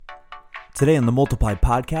Today on the Multiply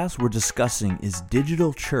Podcast, we're discussing, is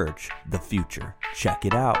digital church the future? Check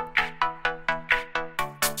it out.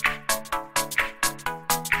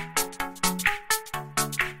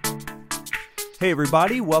 Hey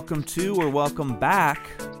everybody, welcome back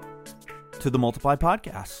to the Multiply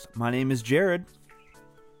Podcast. My name is Jared.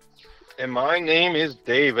 And my name is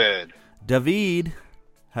David. David,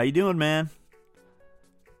 how you doing, man?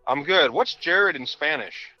 I'm good. What's Jared in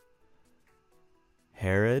Spanish?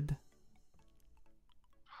 Herod?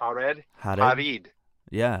 Harid.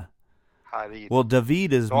 Yeah. Harid. Well,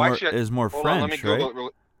 David is more hold French, on, let me Google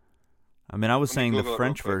right? I mean, I was saying the Google it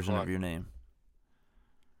French real quick. version Hold of on. your name.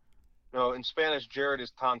 No, in Spanish, Jared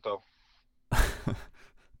is Tanto.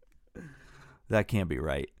 That can't be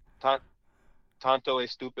right. Tanto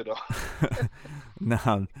estúpido.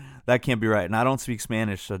 No, that can't be right. And I don't speak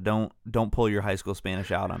Spanish, so don't pull your high school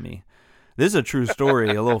Spanish out on me. This is a true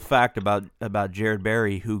story, a little fact about Jared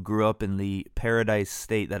Berry, who grew up in the paradise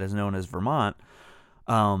state that is known as Vermont.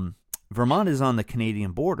 Vermont is on the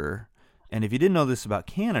Canadian border, and if you didn't know this about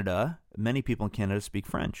Canada, many people in Canada speak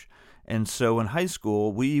French. And so in high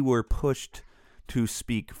school, we were pushed to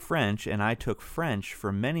speak French, and I took French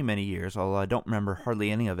for many, many years, although I don't remember hardly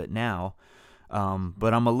any of it now.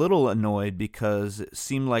 But I'm a little annoyed because it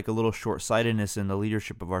seemed like a little short-sightedness in the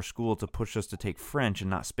leadership of our school to push us to take French and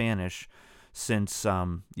not Spanish, since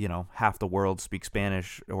half the world speaks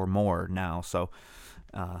Spanish or more now. So,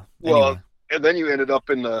 anyway. And then you ended up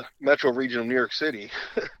in the metro region of New York City.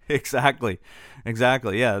 Exactly.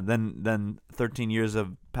 Yeah. Then 13 years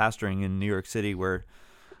of pastoring in New York City, where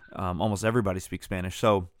almost everybody speaks Spanish.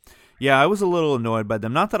 So, yeah, I was a little annoyed by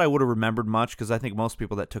them. Not that I would have remembered much, because I think most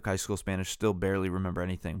people that took high school Spanish still barely remember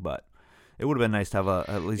anything. But it would have been nice to have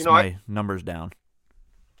at least my numbers down.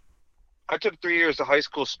 I took 3 years of high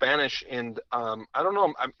school Spanish, and I don't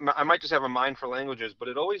know, I might just have a mind for languages, but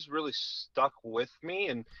it always really stuck with me.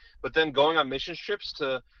 But then going on mission trips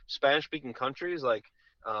to Spanish-speaking countries, like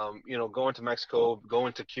going to Mexico,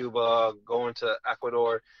 going to Cuba, going to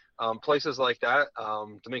Ecuador, places like that,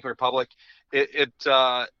 Dominican Republic,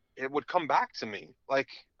 it would come back to me.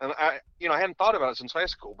 And I hadn't thought about it since high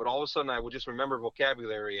school, but all of a sudden I would just remember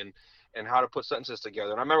vocabulary and how to put sentences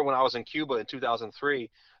together. And I remember when I was in Cuba in 2003,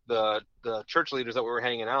 the church leaders that we were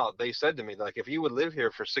hanging out, they said to me, like, if you would live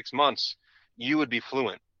here for 6 months, you would be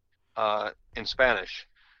fluent in Spanish.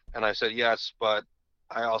 And I said, yes, but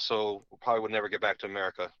I also probably would never get back to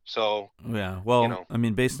America. So yeah, well, I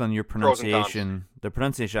mean, based on your pronunciation, the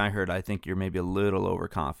pronunciation I heard, I think you're maybe a little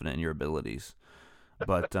overconfident in your abilities.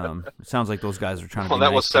 But it sounds like those guys are trying to be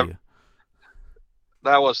nice to you.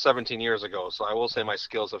 That was 17 years ago, so I will say my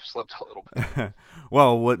skills have slipped a little bit.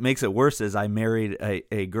 Well, what makes it worse is I married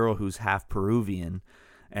a girl who's half Peruvian,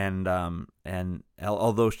 and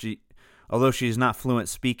although she's not fluent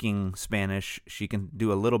speaking Spanish, she can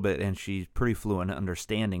do a little bit, and she's pretty fluent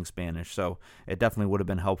understanding Spanish. So it definitely would have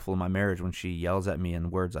been helpful in my marriage when she yells at me in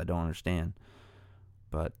words I don't understand.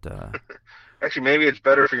 But actually, maybe it's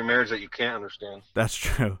better for your marriage that you can't understand. That's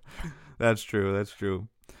true. That's true.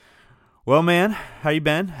 Well, man, how you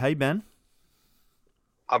been?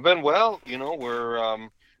 I've been well.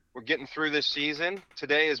 We're getting through this season.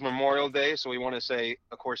 Today is Memorial Day, so we want to say,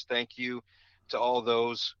 of course, thank you to all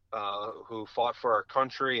those who fought for our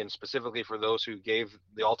country, and specifically for those who gave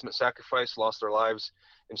the ultimate sacrifice, lost their lives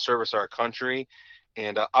in service to our country.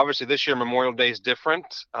 And obviously this year, Memorial Day is different.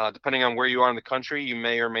 Depending on where you are in the country, you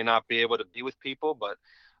may or may not be able to be with people, but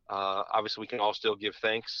obviously we can all still give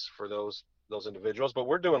thanks for those individuals. But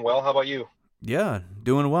we're doing well. How about you? Yeah,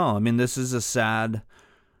 doing well. I mean, this is a sad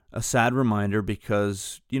reminder,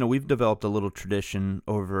 because we've developed a little tradition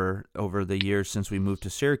over the years since we moved to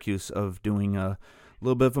Syracuse of doing a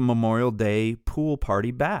little bit of a Memorial Day pool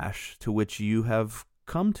party bash, to which you have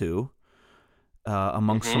come to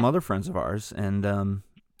amongst some other friends of ours, and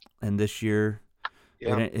this year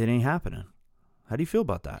it ain't happening. How do you feel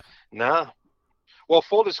about that? Nah. Well,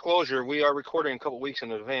 full disclosure, we are recording a couple weeks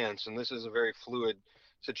in advance, and this is a very fluid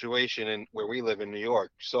situation where we live in New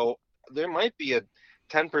York. So there might be a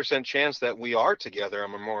 10% chance that we are together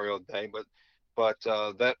on Memorial Day, but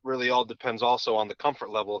that really all depends also on the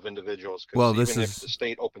comfort level of individuals. Well, if the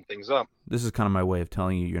state opened things up. This is kind of my way of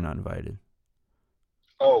telling you you're not invited.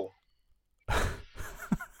 Oh.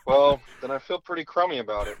 Well, then I feel pretty crummy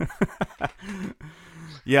about it.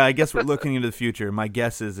 Yeah, I guess we're looking into the future. My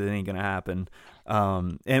guess is it ain't going to happen.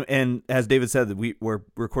 And as David said, we're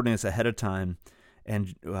recording this ahead of time,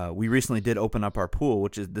 and we recently did open up our pool,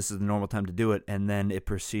 this is the normal time to do it, and then it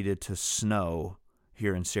proceeded to snow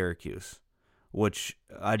here in Syracuse, which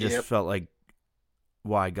I just felt like,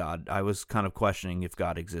 why God? I was kind of questioning if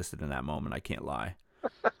God existed in that moment. I can't lie.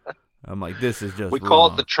 I'm like, this is just We call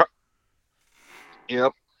it the wrong.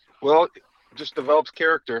 Yep. Well, it just develops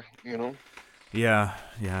character, you know. Yeah,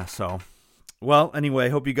 yeah. So, well, anyway,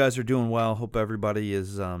 hope you guys are doing well. Hope everybody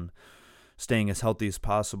is staying as healthy as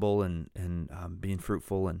possible and being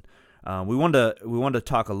fruitful. And we wanted to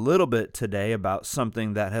talk a little bit today about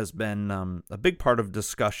something that has been a big part of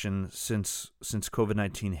discussion since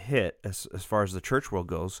COVID-19 hit, as far as the church world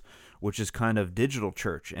goes, which is kind of digital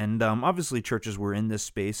church. And obviously, churches were in this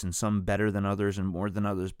space, and some better than others, and more than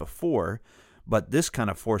others before. But this kind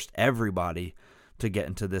of forced everybody to get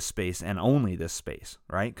into this space, and only this space,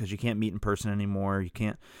 right? Because you can't meet in person anymore. You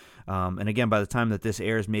can't. And again, by the time that this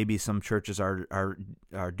airs, maybe some churches are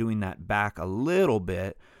doing that back a little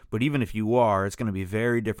bit. But even if you are, it's going to be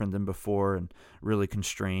very different than before and really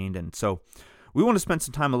constrained. And so we want to spend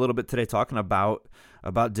some time a little bit today talking about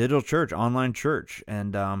digital church, online church,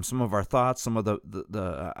 and some of our thoughts, some of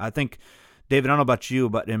the I think, David, I don't know about you,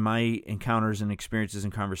 but in my encounters and experiences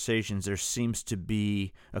and conversations, there seems to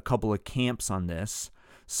be a couple of camps on this.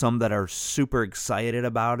 Some that are super excited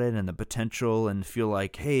about it and the potential, and feel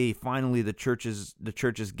like, hey, finally the church is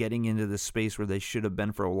getting into this space where they should have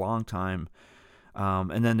been for a long time.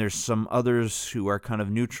 And then there's some others who are kind of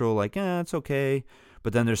neutral, like, it's okay.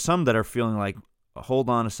 But then there's some that are feeling like, hold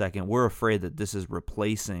on a second, we're afraid that this is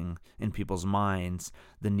replacing in people's minds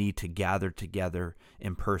the need to gather together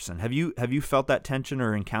in person. Have you felt that tension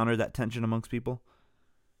or encountered that tension amongst people?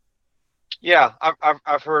 Yeah,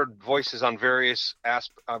 I've heard voices on various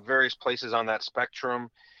places on that spectrum,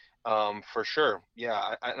 for sure.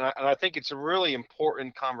 Yeah, and I think it's a really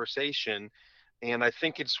important conversation, and I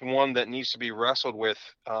think it's one that needs to be wrestled with,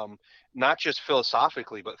 not just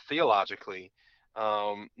philosophically, but theologically.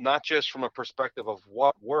 Not just from a perspective of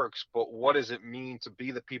what works, but what does it mean to be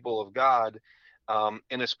the people of God,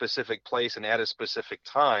 in a specific place and at a specific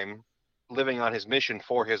time, living on His mission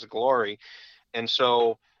for His glory. And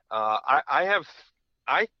so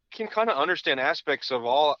I can kind of understand aspects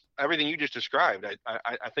of everything you just described.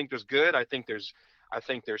 I think there's good. I think there's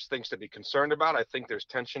things to be concerned about. I think there's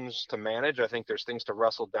tensions to manage. I think there's things to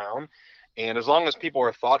wrestle down. And as long as people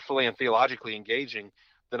are thoughtfully and theologically engaging,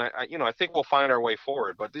 then I think we'll find our way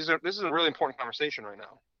forward. But this is a really important conversation right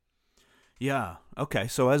now. Yeah. Okay.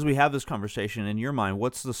 So as we have this conversation, in your mind,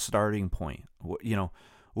 what's the starting point?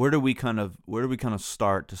 Where do we kind of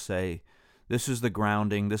start to say, this is the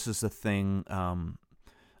grounding, this is the thing?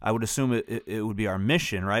 I would assume it would be our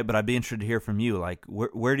mission, right? But I'd be interested to hear from you. Like,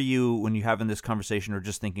 where do you, when you're having this conversation or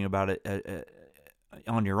just thinking about it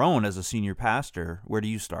on your own as a senior pastor, where do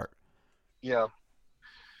you start? Yeah.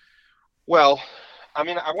 Well, I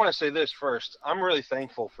mean, I want to say this first. I'm really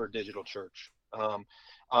thankful for digital church,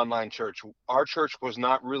 online church. Our church was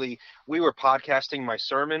not really, we were podcasting my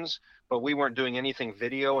sermons, but we weren't doing anything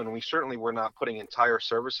video, and we certainly were not putting entire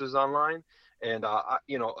services online. And, a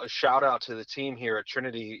shout out to the team here at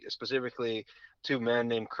Trinity, specifically two men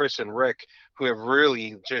named Chris and Rick, who have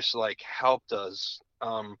really just like helped us,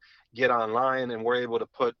 get online, and we're able to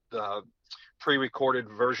put pre-recorded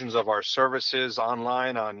versions of our services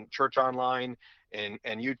online on Church Online and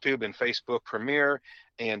YouTube and Facebook Premiere.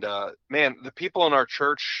 And man, the people in our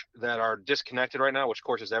church that are disconnected right now, which of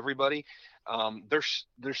course is everybody, there's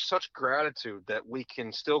such gratitude that we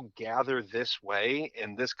can still gather this way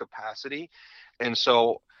in this capacity. And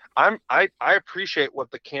so I appreciate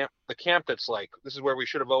what the camp that's like, this is where we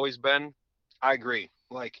should have always been. I agree.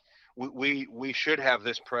 Like, we should have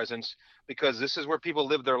this presence because this is where people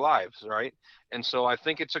live their lives, right? And so I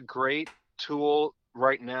think it's a great tool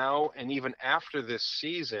right now and even after this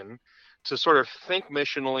season to sort of think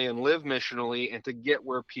missionally and live missionally and to get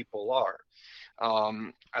where people are.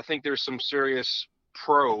 I think there's some serious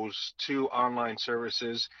pros to online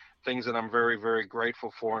services, things that I'm very, very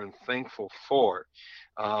grateful for and thankful for.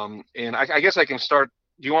 And I guess I can start.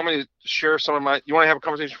 Do you want me to share some of you want to have a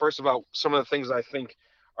conversation first about some of the things I think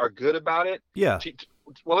are good about it? Yeah. To-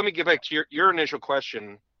 well, let me get back to your initial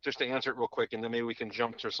question just to answer it real quick, and then maybe we can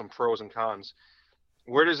jump to some pros and cons.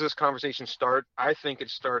 Where does this conversation start? I think it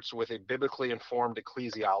starts with a biblically informed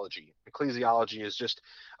ecclesiology. Ecclesiology is just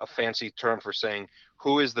a fancy term for saying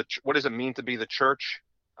what does it mean to be the church?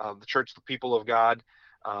 The people of God.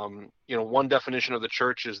 One definition of the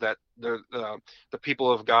church is that the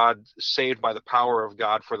people of God saved by the power of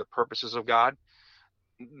God for the purposes of God.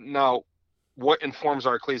 Now, what informs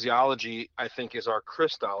our ecclesiology, I think, is our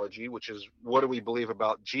Christology, which is what do we believe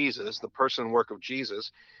about Jesus, the person and work of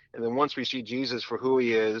Jesus. And then once we see Jesus for who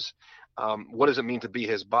he is, what does it mean to be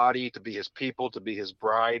his body, to be his people, to be his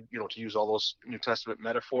bride, to use all those New Testament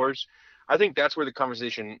metaphors. I think that's where the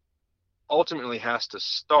conversation ultimately has to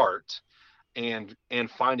start and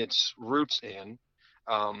find its roots in.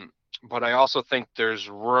 but I also think there's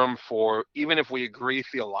room for, even if we agree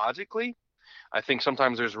theologically, I think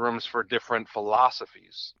sometimes there's rooms for different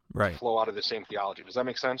philosophies to Right. flow out of the same theology. Does that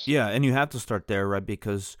make sense? Yeah, and you have to start there, right?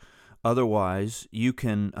 Because otherwise, you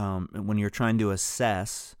can, when you're trying to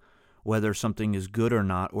assess whether something is good or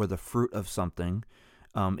not, or the fruit of something,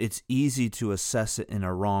 it's easy to assess it in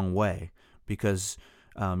a wrong way because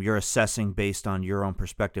you're assessing based on your own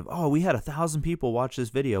perspective. Oh, we had 1,000 people watch this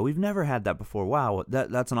video. We've never had that before. Wow,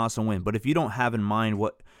 that's an awesome win. But if you don't have in mind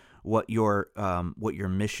what your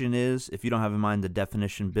mission is, if you don't have in mind the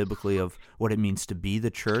definition biblically of what it means to be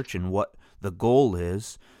the church and what the goal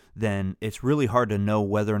is, then it's really hard to know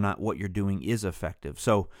whether or not what you're doing is effective.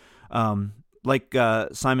 So, like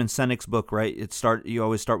Simon Sinek's book, right? You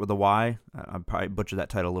always start with the why. I probably butchered that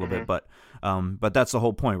title a little bit, but that's the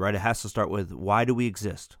whole point, right? It has to start with why do we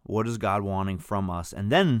exist? What is God wanting from us?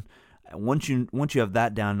 And then once you have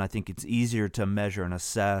that down, I think it's easier to measure and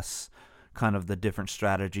assess kind of the different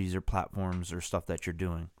strategies or platforms or stuff that you're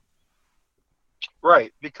doing.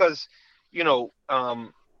 Right, because you know,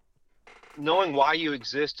 knowing why you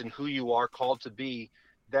exist and who you are called to be,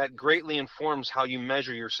 that greatly informs how you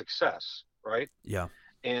measure your success, right? Yeah.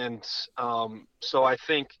 And so I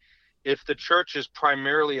think if the church is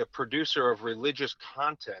primarily a producer of religious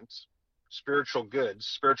content, spiritual goods,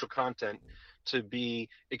 spiritual content to be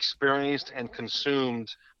experienced and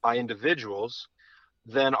consumed by individuals,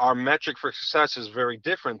 then our metric for success is very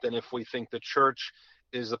different than if we think the church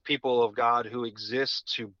is a people of God who exists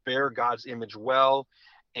to bear God's image well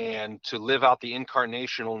and to live out the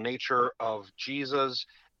incarnational nature of Jesus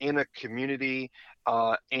in a community,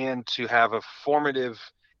 and to have a formative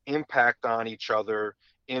impact on each other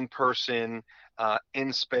in person,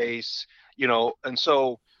 in space, and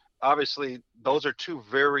so obviously those are two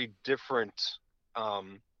very different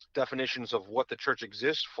um, definitions of what the church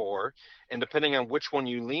exists for. And depending on which one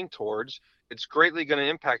you lean towards, it's greatly going to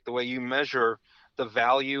impact the way you measure the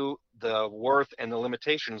value, the worth, and the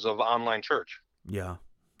limitations of online church. Yeah.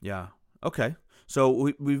 Yeah. Okay.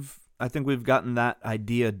 So I think we've gotten that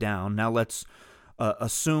idea down. Now let's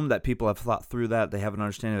assume that people have thought through that. They have an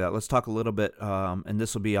understanding of that. Let's talk a little bit, and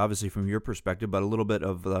this will be obviously from your perspective, but a little bit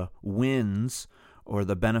of the wins or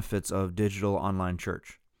the benefits of digital online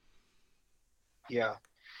church. Yeah.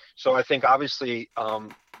 So I think obviously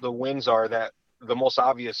the wins are that the most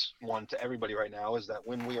obvious one to everybody right now is that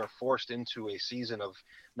when we are forced into a season of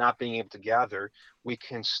not being able to gather, we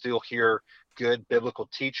can still hear good biblical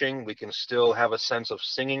teaching. We can still have a sense of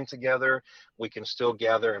singing together. We can still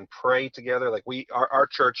gather and pray together. Like our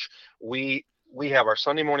church, we have our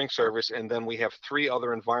Sunday morning service, and then we have 3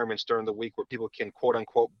 other environments during the week where people can quote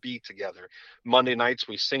unquote be together. Monday nights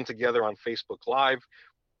we sing together on Facebook Live.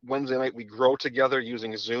 Wednesday night we grow together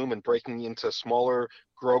using Zoom and breaking into smaller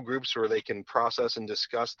grow groups where they can process and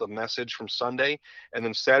discuss the message from Sunday. And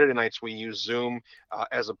then Saturday nights we use Zoom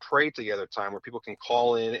as a pray together time where people can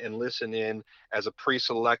call in and listen in as a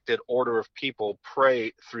pre-selected order of people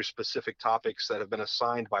pray through specific topics that have been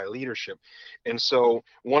assigned by leadership. And so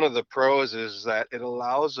one of the pros is that it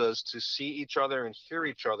allows us to see each other and hear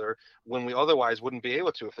each other when we otherwise wouldn't be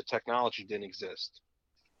able to if the technology didn't exist.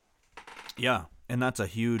 Yeah, and that's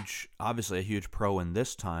obviously a huge pro in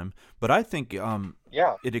this time. But I think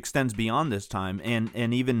it extends beyond this time,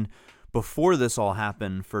 and even before this all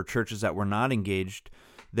happened for churches that were not engaged.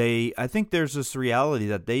 I think there's this reality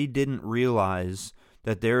that they didn't realize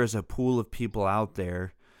that there is a pool of people out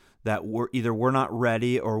there that we're not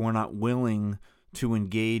ready or we're not willing to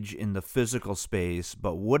engage in the physical space,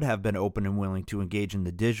 but would have been open and willing to engage in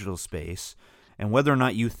the digital space. And whether or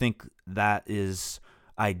not you think that is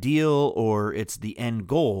ideal or it's the end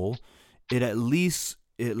goal, it at least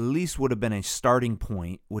would have been a starting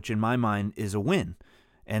point, which in my mind is a win.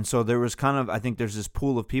 And so there was I think there's this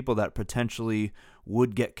pool of people that potentially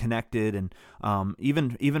would get connected, and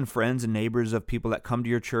even friends and neighbors of people that come to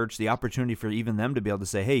your church, the opportunity for even them to be able to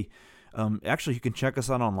say, hey, actually you can check us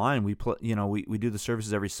out online. We do the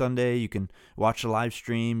services every Sunday. You can watch the live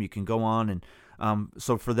stream. You can go on, and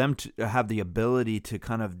so for them to have the ability to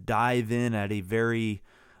kind of dive in at a very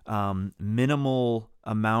minimal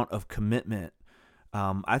amount of commitment,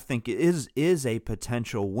 I think it is a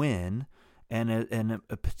potential win, and it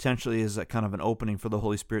potentially is a kind of an opening for the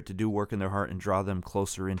Holy Spirit to do work in their heart and draw them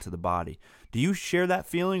closer into the body. Do you share that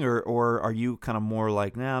feeling, or are you kind of more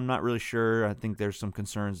like, nah, I'm not really sure. I think there's some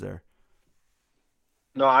concerns there.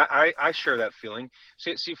 No, I share that feeling.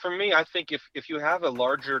 See, for me, I think if you have a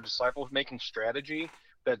larger disciple-making strategy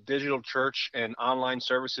that digital church and online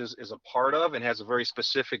services is a part of and has a very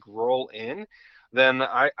specific role in, then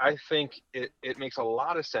I think it makes a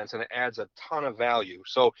lot of sense and it adds a ton of value.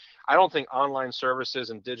 So I don't think online services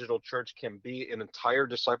and digital church can be an entire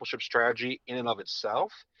discipleship strategy in and of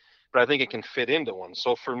itself, but I think it can fit into one.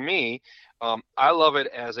 So for me, I love it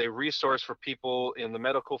as a resource for people in the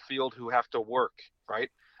medical field who have to work, right,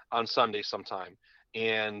 on Sunday sometime.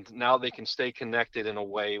 And now they can stay connected in a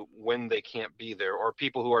way when they can't be there, or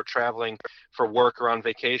people who are traveling for work or on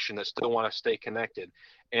vacation that still want to stay connected.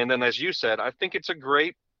 And then, as you said, I think it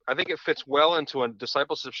fits well into a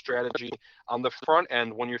discipleship strategy on the front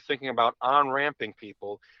end when you're thinking about on ramping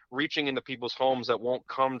people, reaching into people's homes that won't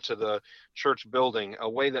come to the church building, a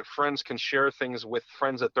way that friends can share things with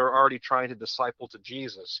friends that they're already trying to disciple to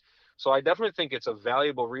Jesus. So I definitely think it's a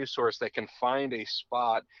valuable resource that can find a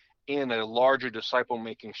spot in a larger disciple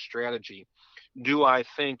making strategy. Do I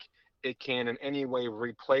think it can in any way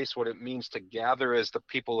replace what it means to gather as the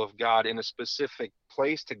people of God in a specific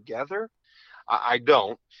place together? I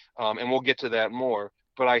don't, and we'll get to that more.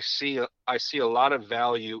 But I see a lot of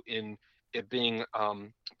value in it being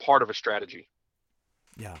part of a strategy.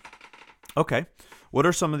 Yeah. Okay. What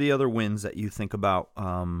are some of the other wins that you think about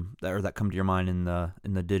that come to your mind in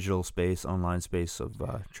the digital space, online space of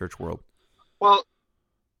church world? Well,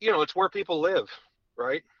 it's where people live,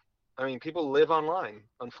 right? I mean, people live online,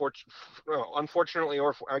 unfortunately,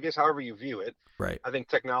 or I guess however you view it. Right. I think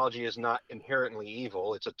technology is not inherently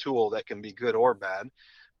evil. It's a tool that can be good or bad.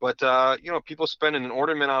 But people spend an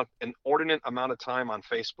inordinate amount of time on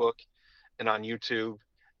Facebook and on YouTube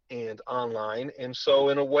and online. And so,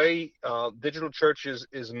 in a way, digital church is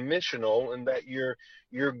missional in that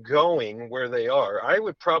you're going where they are. I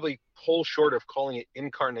would probably pull short of calling it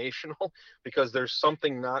incarnational because there's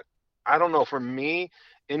something not. I don't know. For me,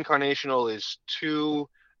 incarnational is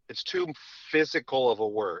it's too physical of a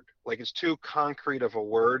word. Like it's too concrete of a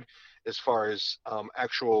word as far as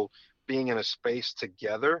actual being in a space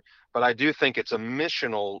together. But I do think it's a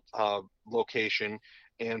missional location,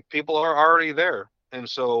 and people are already there. And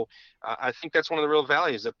so I think that's one of the real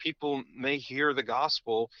values that people may hear the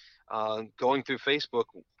gospel going through Facebook,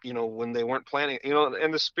 when they weren't planning,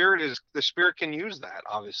 and the Spirit can use that.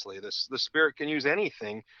 Obviously, the Spirit can use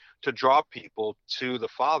anything to draw people to the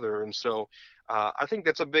Father. And so I think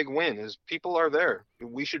that's a big win is people are there.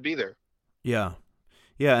 We should be there. Yeah.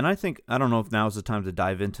 Yeah, and I don't know if now's the time to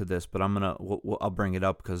dive into this, but I'll bring it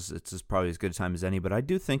up because it's probably as good a time as any. But I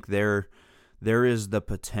do think there is the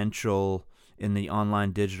potential in the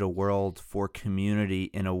online digital world for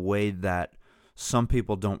community in a way that some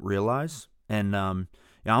people don't realize. And I'm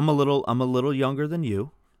a little younger than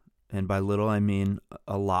you, and by little I mean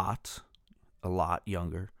a lot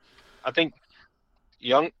younger. I think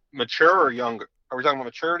mature or younger. Are we talking about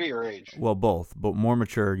maturity or age? Well, both, but more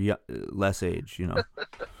mature, less age.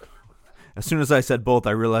 As soon as I said both,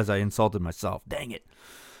 I realized I insulted myself. Dang it.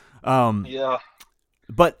 Yeah.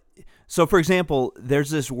 But so, for example, there's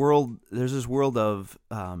this world of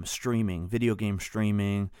streaming, video game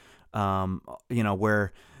streaming.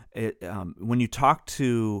 Where when you talk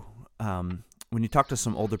to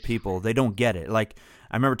some older people, they don't get it. Like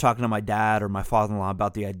I remember talking to my dad or my father-in-law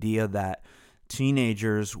about the idea that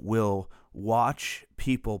teenagers will watch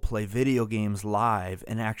people play video games live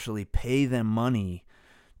and actually pay them money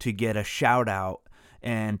to get a shout out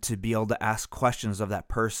and to be able to ask questions of that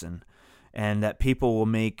person, and that people will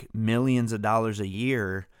make millions of dollars a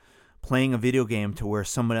year playing a video game to where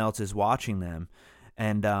someone else is watching them.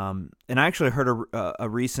 And I actually heard a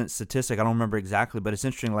recent statistic. I don't remember exactly, but it's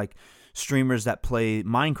interesting. Like streamers that play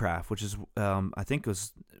Minecraft, which is I think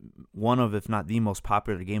was one of, if not the most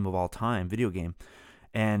popular game of all time, video game.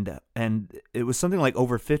 And it was something like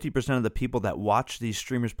over 50% of the people that watch these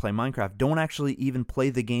streamers play Minecraft don't actually even play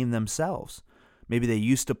the game themselves. Maybe they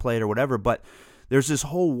used to play it or whatever, but there's this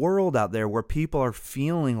whole world out there where people are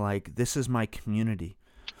feeling like this is my community.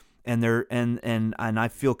 And I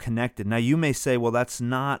feel connected. Now you may say, well, that's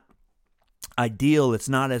not ideal. It's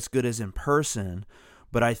not as good as in person.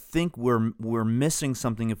 But I think we're missing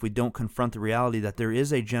something if we don't confront the reality that there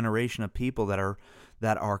is a generation of people that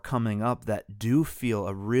are coming up that do feel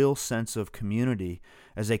a real sense of community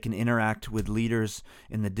as they can interact with leaders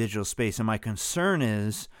in the digital space. And my concern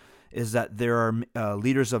is that there are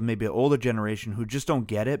leaders of maybe an older generation who just don't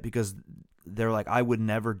get it because they're like, I would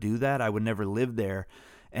never do that. I would never live there.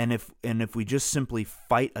 And if we just simply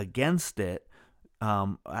fight against it,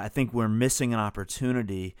 I think we're missing an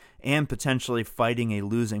opportunity and potentially fighting a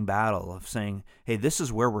losing battle of saying, hey, this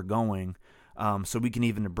is where we're going. So we can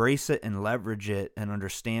even embrace it and leverage it and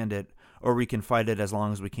understand it, or we can fight it as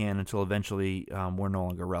long as we can until eventually we're no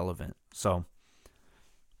longer relevant. So.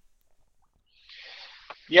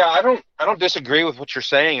 Yeah, I don't disagree with what you're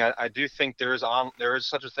saying. I do think there is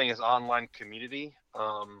such a thing as online community.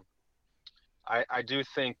 I do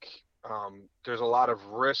think there's a lot of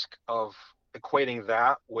risk of equating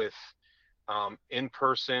that with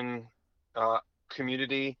in-person uh,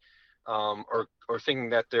 community, or thinking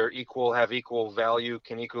that they're equal, have equal value,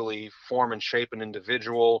 can equally form and shape an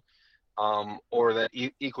individual, or that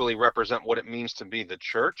equally represent what it means to be the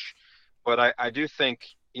church. But I do think,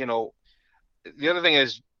 you know, the other thing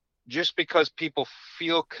is, just because people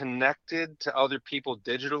feel connected to other people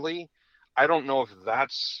digitally, I don't know if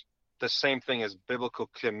that's the same thing as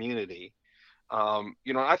biblical community.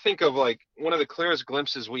 I think of, like, one of the clearest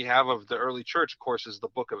glimpses we have of the early church, of course, is the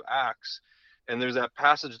book of Acts. And there's that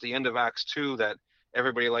passage at the end of Acts 2 that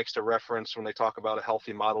everybody likes to reference when they talk about a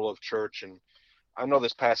healthy model of church. And I know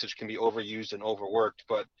this passage can be overused and overworked,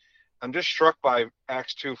 but I'm just struck by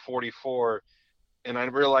Acts 2:44, and I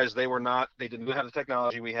realized they didn't have the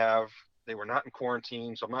technology we have. They were not in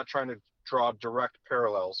quarantine, so I'm not trying to draw direct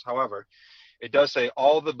parallels. However, it does say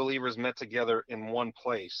all the believers met together in one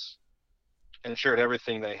place and shared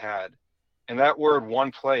everything they had. And that word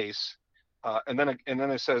 "one place," and then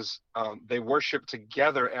it says they worshiped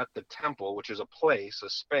together at the temple, which is a place, a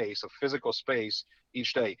space, a physical space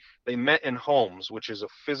each day. They met in homes, which is a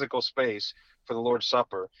physical space for the Lord's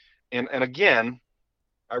Supper. And again,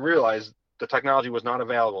 I realized the technology was not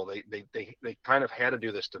available. They kind of had to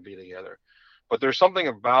do this to be together. But there's something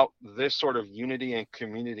about this sort of unity and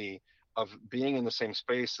community of being in the same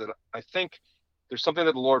space that I think there's something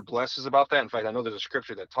that the Lord blesses about that. In fact, I know there's a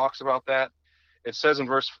scripture that talks about that. It says in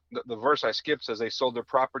the verse I skipped says they sold their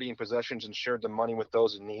property and possessions and shared the money with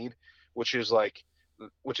those in need, which is like,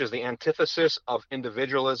 which is the antithesis of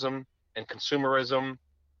individualism and consumerism,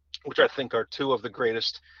 which I think are two of the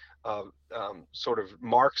greatest uh, sort of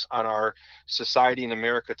marks on our society in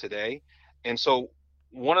America today. And so,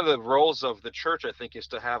 one of the roles of the church, I think, is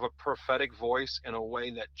to have a prophetic voice in a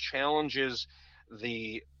way that challenges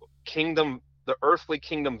the kingdom, the earthly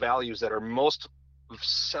kingdom values that are most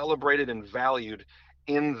celebrated and valued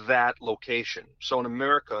in that location. So in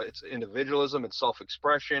America, it's individualism, it's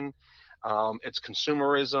self-expression, it's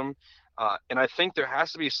consumerism, and I think there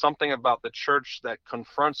has to be something about the church that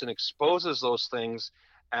confronts and exposes those things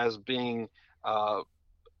as being uh,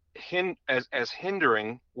 as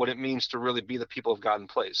hindering what it means to really be the people of God in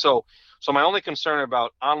place. So my only concern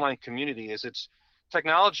about online community is its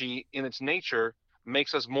technology in its nature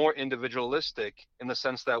makes us more individualistic in the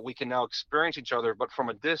sense that we can now experience each other, but from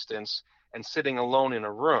a distance and sitting alone in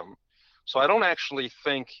a room. So I don't actually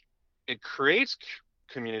think it creates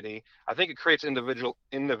community. I think it creates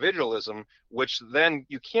individualism, which then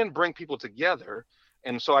you can bring people together.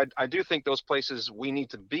 And so I do think those places, we need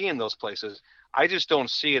to be in those places. I just don't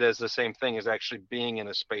see it as the same thing as actually being in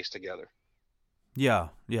a space together. Yeah,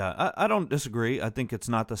 yeah, I don't disagree. I think it's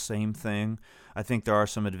not the same thing. I think there are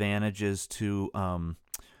some advantages to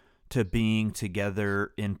being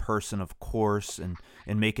together in person, of course, and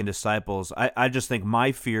making disciples. I just think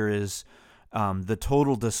my fear is the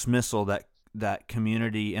total dismissal that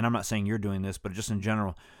community, and I'm not saying you're doing this, but just in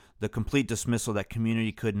general, the complete dismissal that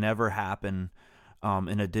community could never happen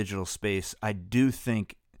in a digital space. I do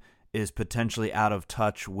think is potentially out of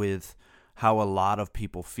touch with how a lot of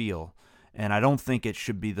people feel. And I don't think it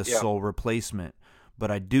should be the Yeah. sole replacement.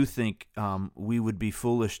 But I do think we would be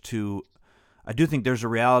foolish to. I do think there's a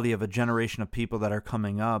reality of a generation of people that are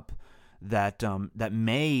coming up that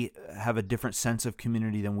may have a different sense of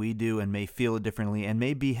community than we do, and may feel it differently, and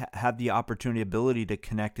maybe have the opportunity, ability to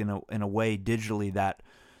connect in a way digitally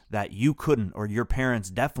that you couldn't, or your parents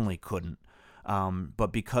definitely couldn't.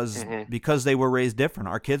 But Hmm. because they were raised different,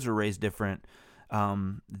 our kids were raised different.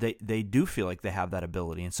 They do feel like they have that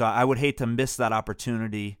ability, and so I would hate to miss that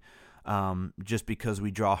opportunity just because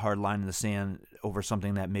we draw a hard line in the sand over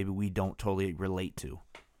something that maybe we don't totally relate to.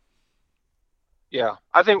 Yeah.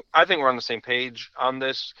 I think we're on the same page on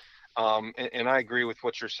this. And I agree with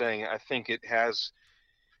what you're saying. I think it has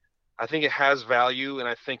value, and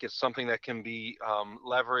I think it's something that can be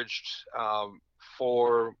leveraged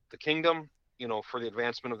for the kingdom, for the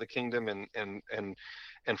advancement of the kingdom,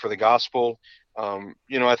 and for the gospel.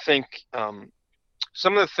 I think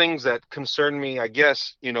some of the things that concern me, I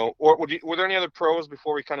guess, or were there any other pros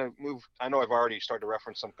before we kind of move? I know I've already started to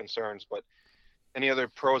reference some concerns, but any other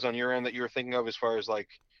pros on your end that you were thinking of, as far as, like,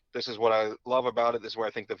 this is what I love about it, this is where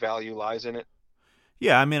I think the value lies in it?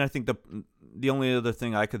 Yeah, I mean, I think the only other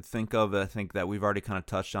thing I could think of, I think that we've already kind of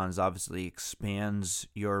touched on, is obviously expands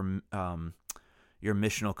your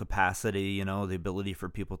missional capacity. The ability for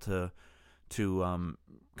people to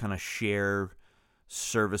kind of share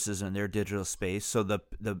services in their digital space. So the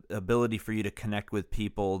ability for you to connect with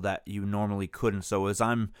people that you normally couldn't. So as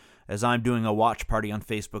I'm doing a watch party on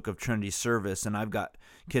Facebook of Trinity service, and I've got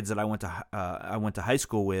kids that I went to high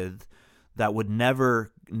school with that would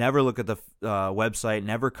never look at the website,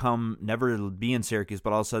 never be in Syracuse,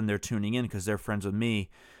 but all of a sudden they're tuning in because they're friends with me,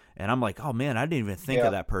 and I'm like, oh man, I didn't even think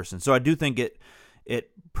of that person. So I do think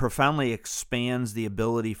it profoundly expands the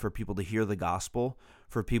ability for people to hear the gospel,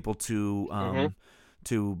 for people to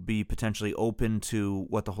be potentially open to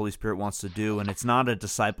what the Holy Spirit wants to do. And it's not a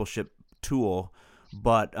discipleship tool,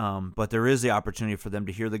 but there is the opportunity for them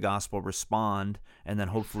to hear the gospel, respond, and then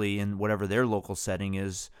hopefully in whatever their local setting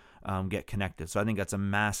is, get connected. So I think that's a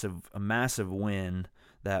massive win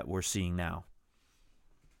that we're seeing now.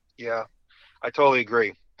 Yeah, I totally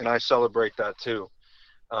agree, and I celebrate that too.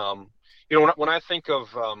 When I think of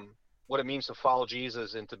what it means to follow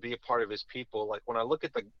Jesus and to be a part of His people, like when I look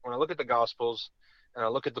at the Gospels and I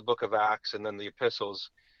look at the Book of Acts and then the epistles,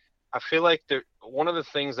 I feel like one of the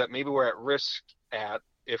things that maybe we're at risk at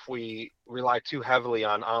if we rely too heavily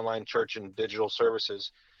on online church and digital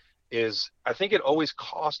services is I think it always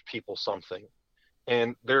cost people something,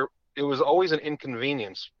 and it was always an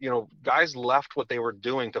inconvenience. Guys left what they were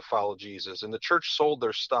doing to follow Jesus, and the church sold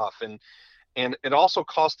their stuff, and it also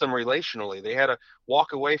cost them relationally. They had to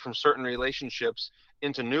walk away from certain relationships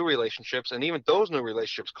into new relationships, and even those new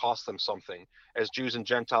relationships cost them something, as Jews and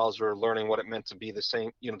Gentiles were learning what it meant to be the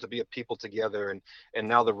same, to be a people together, and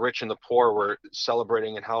now the rich and the poor were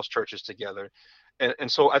celebrating in house churches together.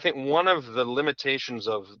 And so I think one of the limitations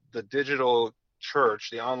of the digital church,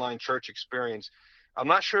 the online church experience, I'm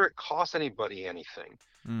not sure it costs anybody anything.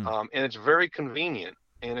 And it's very convenient,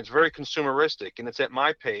 and it's very consumeristic, and it's at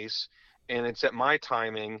my pace, and it's at my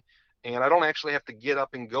timing, and I don't actually have to get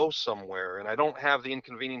up and go somewhere, and I don't have the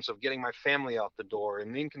inconvenience of getting my family out the door,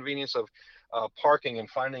 and the inconvenience of parking and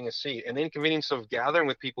finding a seat, and the inconvenience of gathering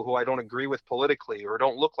with people who I don't agree with politically, or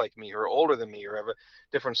don't look like me, or are older than me, or have a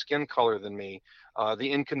different skin color than me.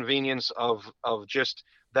 The inconvenience of just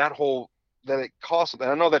that it costs. And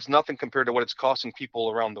I know that's nothing compared to what it's costing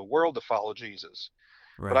people around the world to follow Jesus.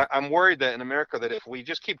 Right. But I'm worried that in America, that if we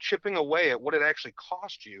just keep chipping away at what it actually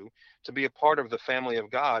costs you to be a part of the family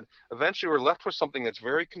of God, eventually we're left with something that's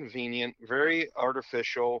very convenient, very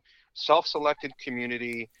artificial, self-selected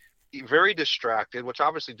community, very distracted, which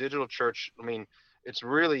obviously digital church, it's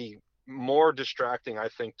really more distracting, I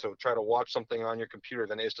think, to try to watch something on your computer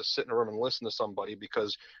than it is to sit in a room and listen to somebody,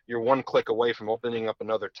 because you're one click away from opening up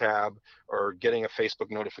another tab or getting a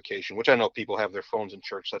Facebook notification, which I know people have their phones in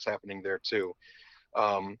church. That's happening there too.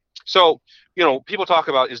 So people talk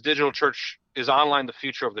about, is online the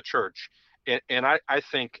future of the church? And I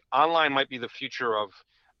think online might be the future of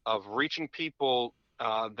reaching people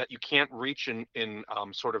that you can't reach in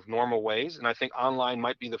sort of normal ways. And I think online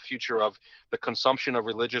might be the future of the consumption of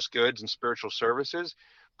religious goods and spiritual services.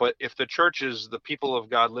 But if the church is the people of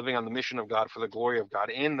God living on the mission of God for the glory of God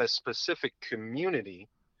in the specific community,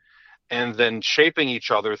 and then shaping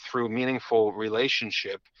each other through meaningful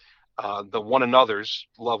relationship, the one another's,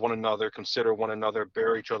 love one another, consider one another,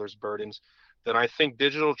 bear each other's burdens, then I think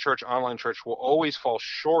digital church, online church will always fall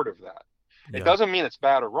short of that. Yeah. It doesn't mean it's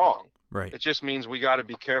bad or wrong. Right. It just means we got to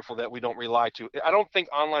be careful that we don't rely too. I don't think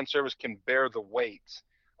online service can bear the weight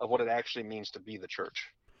of what it actually means to be the church.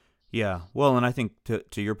 Yeah. Well, and I think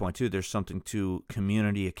to your point too, there's something to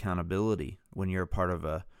community accountability when you're a part of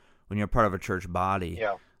a church body.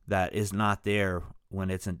 Yeah. That is not there when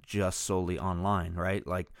it's just solely online, right?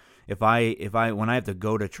 Like if I when I have to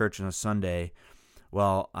go to church on a Sunday,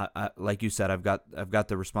 well, I like you said, I've got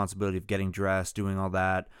the responsibility of getting dressed, doing all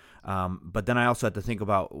that, but then I also have to think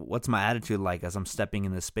about what's my attitude like as I'm stepping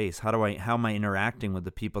in this space. How am I interacting with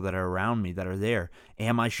the people that are around me that are there?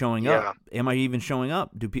 Am I showing up? Am I even showing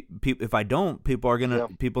up? Do if I don't, people are gonna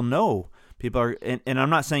people know. People are, and I'm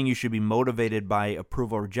not saying you should be motivated by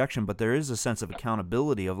approval or rejection, but there is a sense of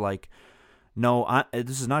accountability of like, no,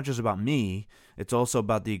 this is not just about me. It's also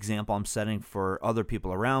about the example I'm setting for other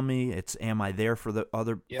people around me. It's, am I there for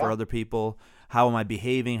for other people? How am I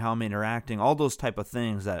behaving? How am I interacting? All those type of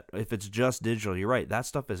things that if it's just digital, you're right, that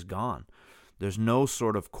stuff is gone. There's no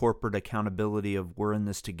sort of corporate accountability of we're in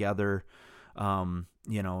this together, and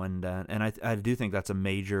I do think that's a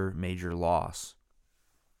major loss.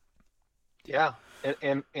 Yeah,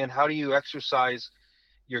 and how do you exercise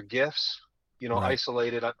your gifts? Right.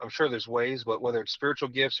 Isolated. I'm sure there's ways, but whether it's spiritual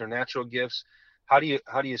gifts or natural gifts, how do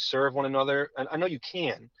you serve one another? And I know you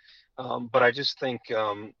can, but I just think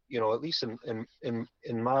at least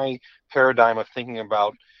in my paradigm of thinking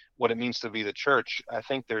about what it means to be the church, I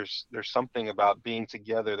think there's something about being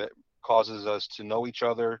together that causes us to know each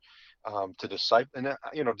other, to disciple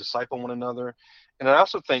and disciple one another. And I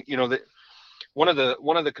also think that one of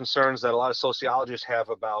the concerns that a lot of sociologists have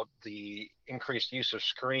about the increased use of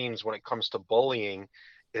screens when it comes to bullying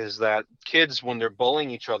is that kids, when they're bullying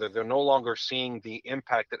each other, they're no longer seeing the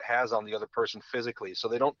impact it has on the other person physically. So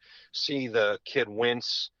they don't see the kid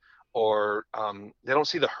wince, or they don't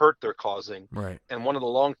see the hurt they're causing. Right. And one of the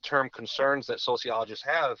long-term concerns that sociologists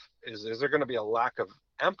have is there going to be a lack of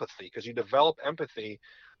empathy, because you develop empathy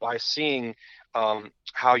by seeing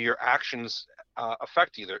how your actions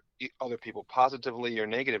affect either other people positively or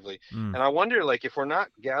negatively. Mm. And I wonder, like, if we're not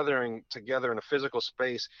gathering together in a physical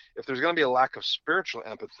space, if there's going to be a lack of spiritual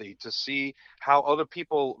empathy to see how other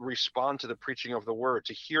people respond to the preaching of the word,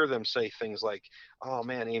 to hear them say things like, "Oh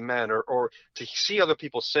man, amen," or to see other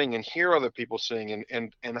people sing and hear other people sing,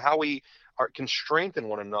 and how we can strengthen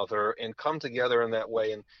one another and come together in that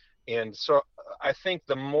way. And so I think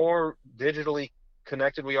the more digitally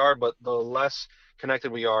connected we are, but the less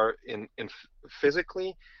connected we are in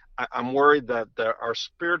physically, I'm worried that our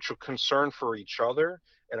spiritual concern for each other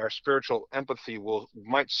and our spiritual empathy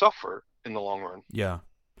might suffer in the long run. Yeah.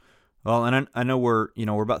 Well, and I know we're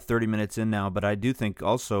about 30 minutes in now, but I do think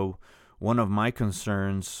also one of my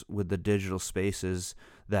concerns with the digital space is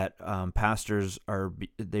that pastors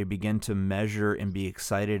they begin to measure and be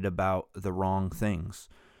excited about the wrong things,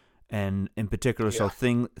 and in particular, so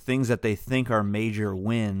Yeah. things that they think are major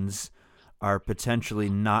wins are potentially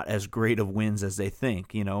not as great of wins as they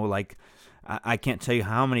think. Like I can't tell you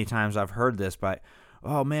how many times I've heard this, but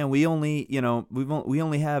oh man, we only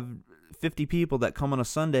have 50 people that come on a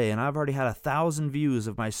Sunday, and I've already had 1,000 views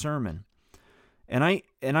of my sermon. And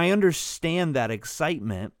I understand that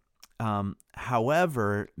excitement.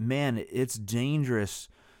 However, man, it's dangerous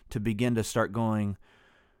to begin to start going,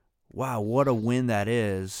 wow, what a win that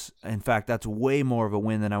is. In fact, that's way more of a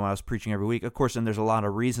win than when I was preaching every week. Of course, and there's a lot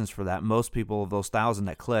of reasons for that. Most people of those 1,000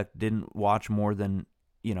 that clicked didn't watch more than,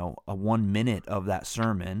 a 1 minute of that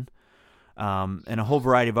sermon, and a whole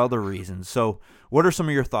variety of other reasons. So what are some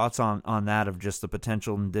of your thoughts on that, of just the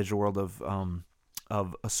potential in the digital world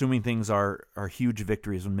of assuming things are huge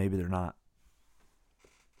victories when maybe they're not?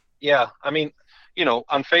 Yeah. I mean,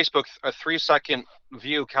 on Facebook, a 3-second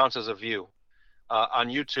view counts as a view. On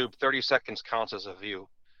YouTube, 30 seconds counts as a view.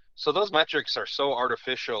 So those metrics are so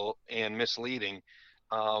artificial and misleading.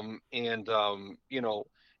 And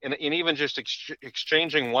even just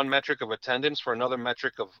exchanging one metric of attendance for another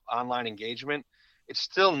metric of online engagement, it's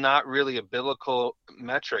still not really a biblical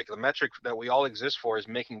metric. The metric that we all exist for is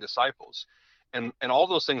making disciples. And all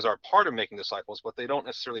those things are part of making disciples, but they don't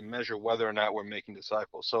necessarily measure whether or not we're making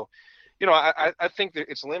disciples. So I think that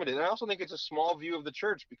it's limited. And I also think it's a small view of the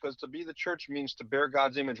church, because to be the church means to bear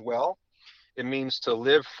God's image well. It means to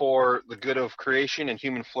live for the good of creation and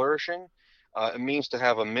human flourishing. It means to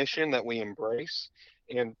have a mission that we embrace.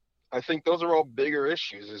 And I think those are all bigger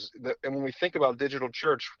issues. And when we think about digital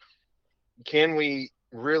church, can we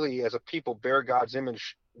really, as a people, bear God's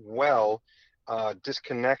image well,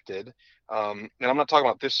 disconnected? And I'm not talking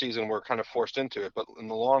about this season, we're kind of forced into it, but in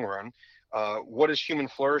the long run, what does human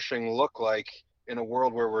flourishing look like in a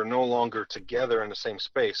world where we're no longer together in the same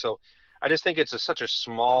space? So I just think it's such a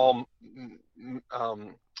small,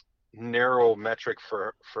 narrow metric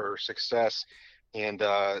for success, and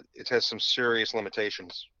it has some serious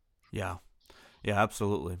limitations. Yeah,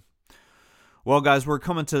 absolutely. Well, guys, we're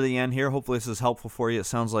coming to the end here. Hopefully this is helpful for you. It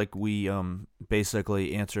sounds like we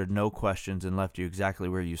basically answered no questions and left you exactly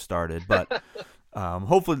where you started. But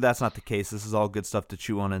hopefully that's not the case. This is all good stuff to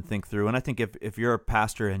chew on and think through. And I think if you're a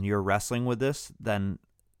pastor and you're wrestling with this, then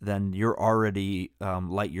you're already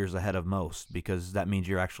light years ahead of most, because that means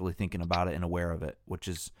you're actually thinking about it and aware of it, which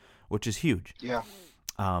is huge. Yeah.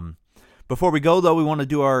 Before we go, though, we want to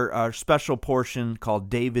do our special portion called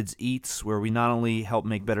David's Eats, where we not only help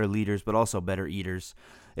make better leaders, but also better eaters.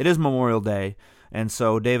 It is Memorial Day, and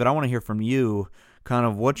so, David, I want to hear from you, kind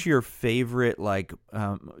of what's your favorite,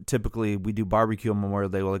 typically we do barbecue on Memorial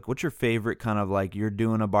Day, what's your favorite kind of, you're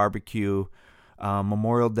doing a barbecue,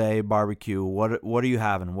 Memorial Day barbecue, what are you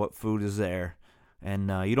having? What food is there? And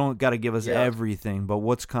you don't got to give us everything, but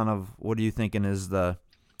what are you thinking is the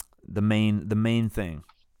main thing?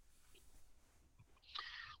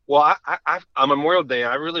 Well, on Memorial Day,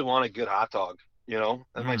 I really want a good hot dog.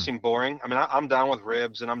 That might seem boring. I mean, I'm down with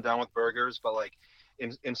ribs and I'm down with burgers, but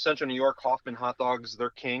in Central New York, Hoffman hot dogs, they're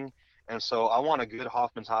king. And so I want a good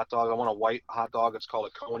Hoffman's hot dog. I want a white hot dog. It's called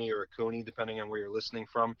a coney or a cooney, depending on where you're listening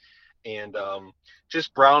from. And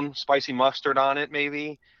just brown spicy mustard on it,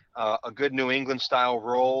 maybe. A good New England style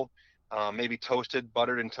roll, maybe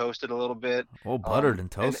buttered and toasted a little bit. Oh, buttered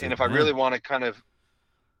and toasted. And if I really want to kind of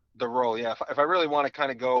The roll, yeah. If I really want to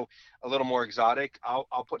kind of go a little more exotic,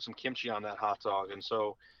 I'll put some kimchi on that hot dog. And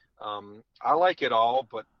so I like it all,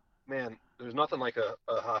 but man, there's nothing like a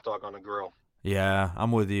hot dog on a grill. Yeah,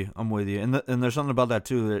 I'm with you. I'm with you. And there's something about that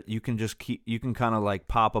too that you can just keep. You can kind of like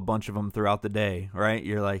pop a bunch of them throughout the day, right?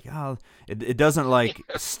 You're like, oh, it doesn't like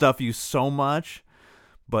stuff you so much,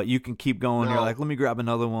 but you can keep going. You're No, like, let me grab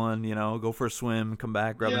another one. Go for a swim, come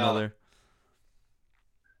back, grab yeah, another.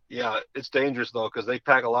 yeah. It's dangerous though because they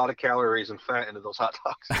pack a lot of calories and fat into those hot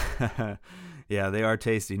dogs. Yeah, they are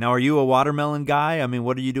tasty. Now, are you a watermelon guy? I mean,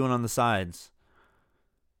 what are you doing on the sides?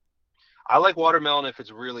 I like watermelon if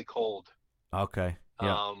it's really cold. Okay.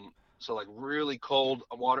 Yeah. So like really cold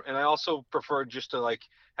water, and I also prefer just to like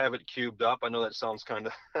have it cubed up. I know that sounds kind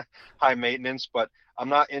of high maintenance, but I'm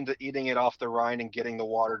not into eating it off the rind and getting the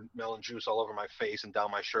watermelon juice all over my face and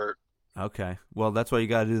down my shirt. Okay. Well, that's why you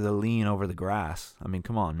got to do the lean over the grass. I mean,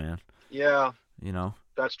 come on, man. Yeah, You know.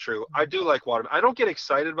 that's true. I do like watermelon. I don't get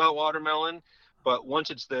excited about watermelon, but once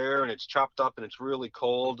it's there and it's chopped up and it's really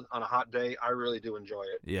cold on a hot day, I really do enjoy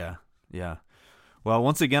it. Yeah. Yeah. Well,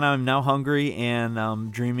 once again, I'm now hungry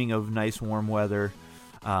and dreaming of nice warm weather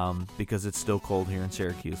because it's still cold here in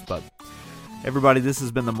Syracuse. But everybody, this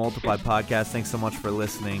has been the Multiply Podcast. Thanks so much for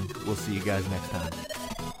listening. We'll see you guys next time.